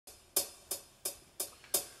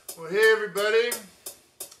Well, hey everybody.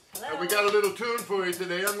 Hello. We got a little tune for you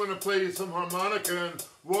today. I'm going to play you some harmonica, and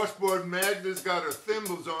Washboard Magda's got her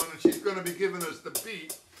cymbals on, and she's going to be giving us the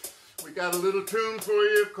beat. We got a little tune for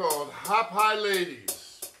you called Hop High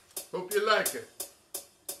Ladies. Hope you like it.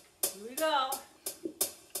 Here we go.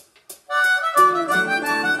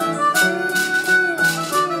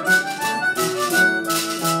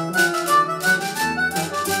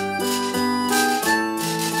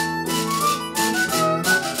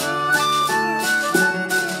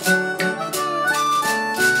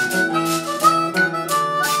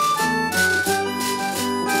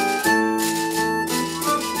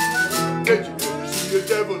 Did you ever see a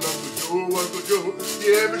devil, Uncle Joe, Uncle Joe?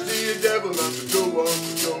 You ever see a devil, Uncle Joe,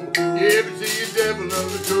 Uncle Joe? You ever see a devil,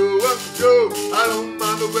 Uncle Joe, Uncle Joe? I don't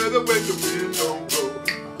mind the weather when the wind don't blow.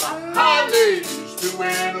 High ladies, 2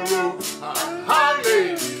 in a row. High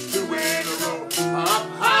ladies, 2 in a row.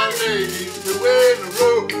 High ladies, 2 in a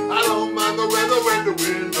row. I don't mind the weather when the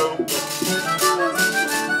wind don't blow.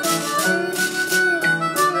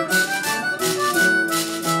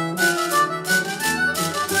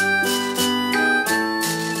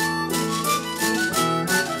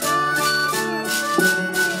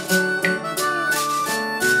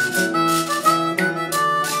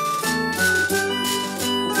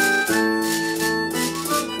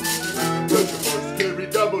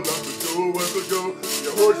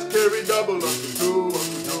 Your horse carry double, Uncle Joe,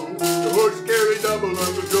 Uncle Joe. Your horse carry double,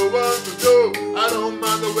 Uncle Joe, Uncle Joe. I don't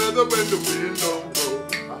mind the weather when the wind don't blow.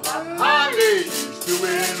 High ladies, 2 in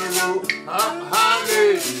a row. High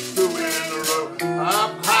ladies, 2 in a row.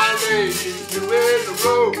 High ladies, 2 in a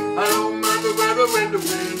row. I don't mind the weather when the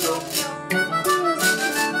wind don't blow.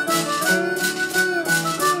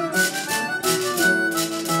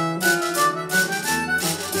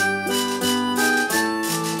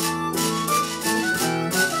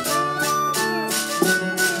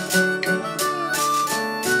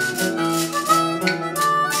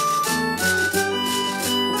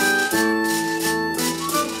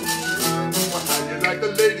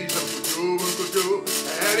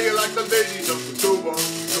 How do you like the ladies, Uncle Joe, Uncle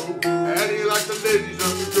Joe? How do you like the ladies,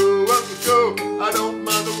 Uncle Joe, Uncle Joe? I don't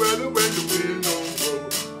mind the weather when the wind don't blow.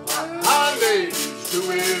 High ladies,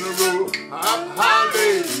 2 in a row. High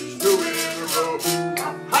ladies, 2 in a row.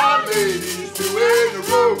 High ladies, 2 in a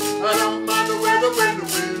row. I don't mind the weather when the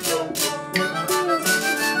wind don't blow.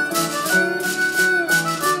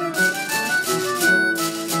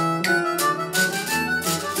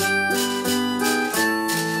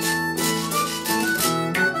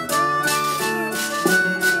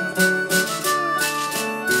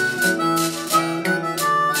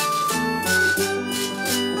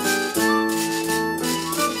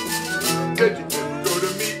 Did you ever go to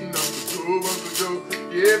meeting, Uncle Joe, Uncle Joe?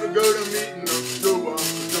 You ever go to meeting, Uncle Joe,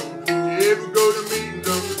 Uncle Joe? You ever go to meeting,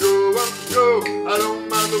 Uncle Joe, Uncle Joe? I don't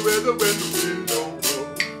mind the weather when the wind don't blow.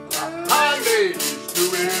 High ladies, 2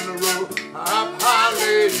 in a row. High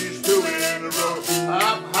ladies, 2 in a row.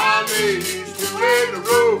 High ladies, 2 in a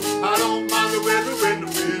row. I don't mind the weather when the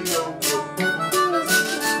wind don't blow.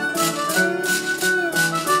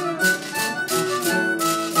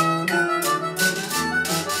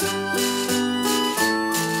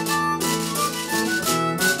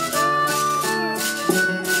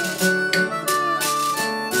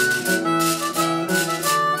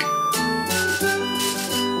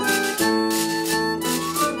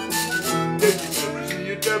 Did you ever see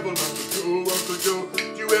a devil, Uncle Joe, Uncle Joe?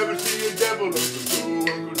 Did you ever see a devil, Uncle Joe,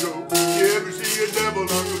 Uncle Joe? Did you ever see a devil,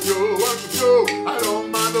 Uncle Joe, Uncle Joe? I don't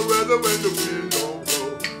mind the weather when the wind don't blow.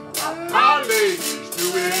 High ladies,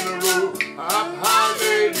 2 in a row. High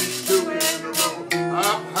ladies, 2 in a row.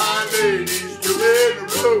 High ladies, 2 in a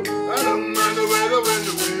row. I don't mind the weather when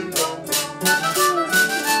the wind don't blow.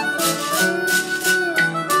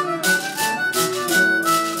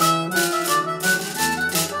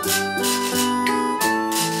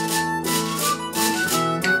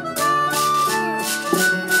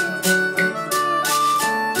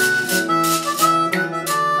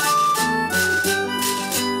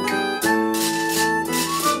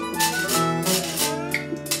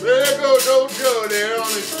 There goes old Joe there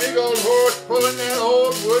on his big old horse, pulling that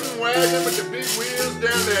old wooden wagon with the big wheels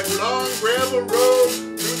down that long gravel road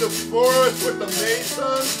through the forest with the May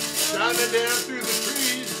sun shining down through the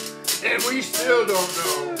trees. And we still don't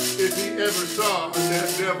know if he ever saw that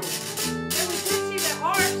devil. Yeah, we did see the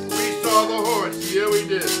horse. We saw the horse, yeah we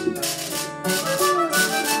did.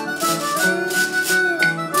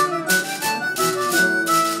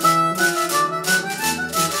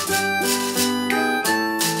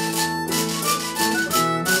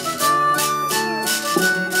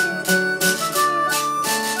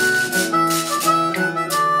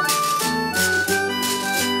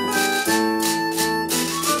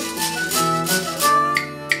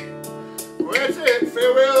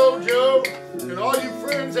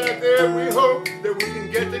 out there, we hope that we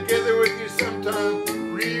can get together with you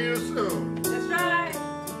sometime real soon. That's right.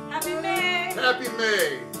 Happy May. Happy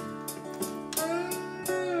May.